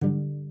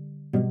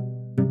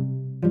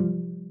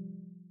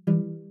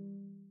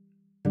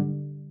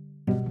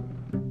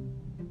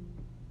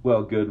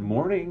Well, good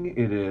morning.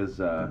 It is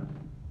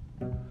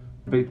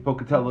Faith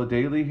Pocatello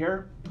Daily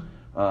here.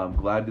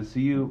 Glad to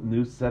see you.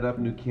 New setup,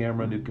 new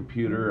camera, new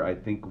computer. I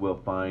think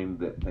we'll find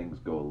that things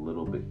go a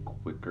little bit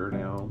quicker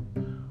now.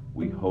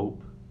 We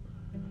hope.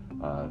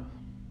 Uh,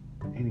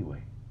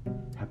 anyway,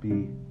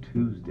 happy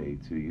Tuesday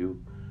to you.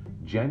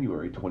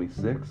 January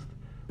 26th.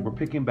 We're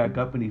picking back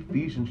up in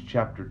Ephesians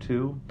chapter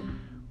 2.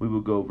 We will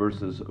go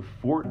verses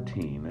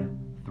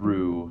 14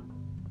 through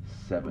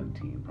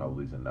 17.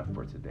 Probably is enough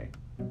for today.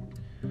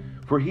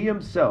 For he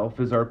himself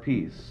is our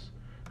peace,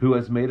 who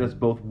has made us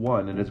both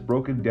one and has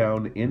broken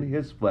down in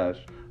his flesh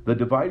the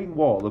dividing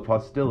wall of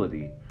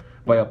hostility,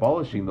 by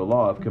abolishing the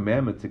law of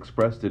commandments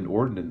expressed in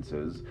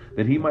ordinances,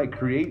 that he might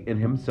create in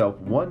himself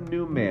one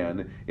new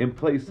man in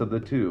place of the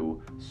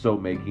two, so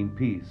making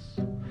peace,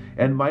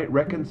 and might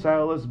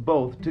reconcile us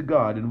both to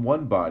God in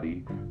one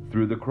body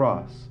through the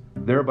cross,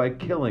 thereby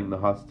killing the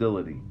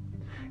hostility.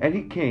 And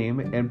he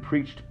came and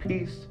preached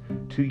peace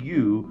to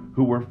you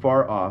who were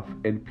far off,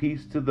 and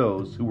peace to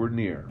those who were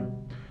near.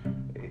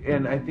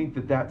 And I think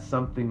that that's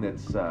something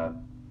that's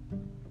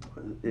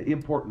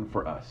important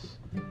for us,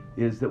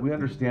 is that we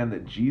understand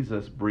that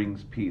Jesus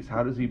brings peace.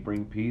 How does he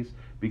bring peace?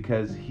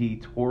 Because he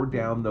tore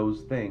down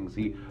those things.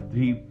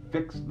 He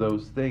fixed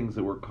those things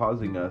that were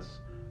causing us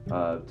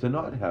to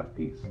not have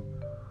peace.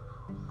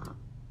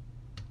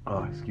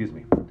 Oh, excuse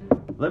me.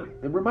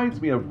 It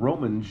reminds me of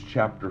Romans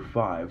chapter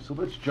 5. So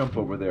let's jump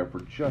over there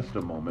for just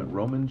a moment.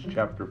 Romans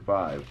chapter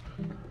 5.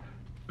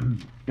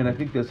 And I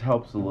think this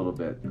helps a little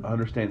bit.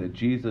 Understand that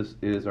Jesus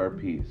is our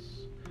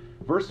peace.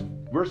 Verse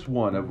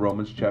 1 of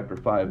Romans chapter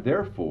 5.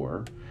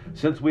 Therefore,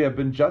 since we have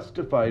been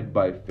justified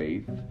by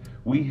faith,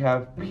 we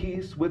have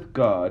peace with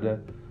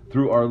God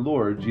through our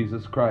Lord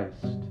Jesus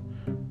Christ.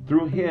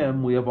 Through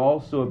him we have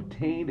also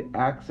obtained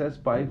access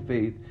by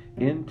faith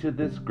into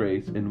this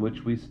grace in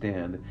which we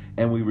stand,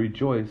 and we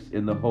rejoice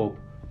in the hope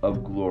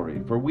of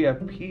glory. For we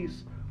have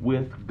peace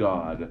with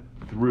God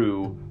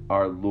through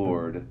our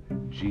Lord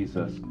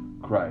Jesus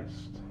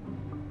Christ.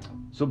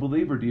 So,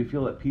 believer, do you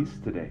feel at peace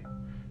today?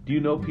 Do you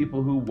know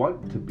people who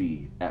want to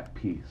be at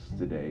peace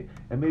today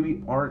and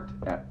maybe aren't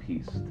at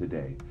peace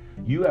today?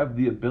 You have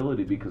the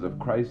ability, because of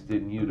Christ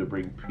in you, to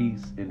bring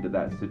peace into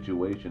that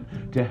situation,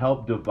 to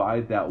help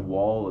divide that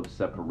wall of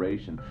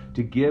separation,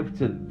 to give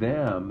to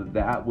them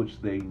that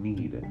which they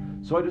need.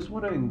 So I just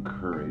want to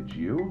encourage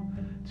you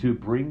to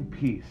bring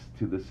peace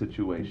to the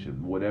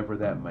situation, whatever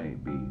that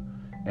might be.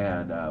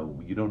 And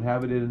you don't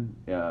have it in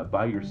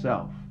by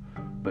yourself,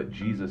 but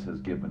Jesus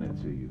has given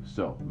it to you.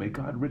 So may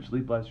God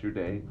richly bless your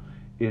day.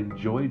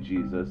 Enjoy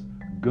Jesus.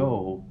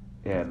 Go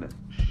and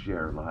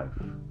share life.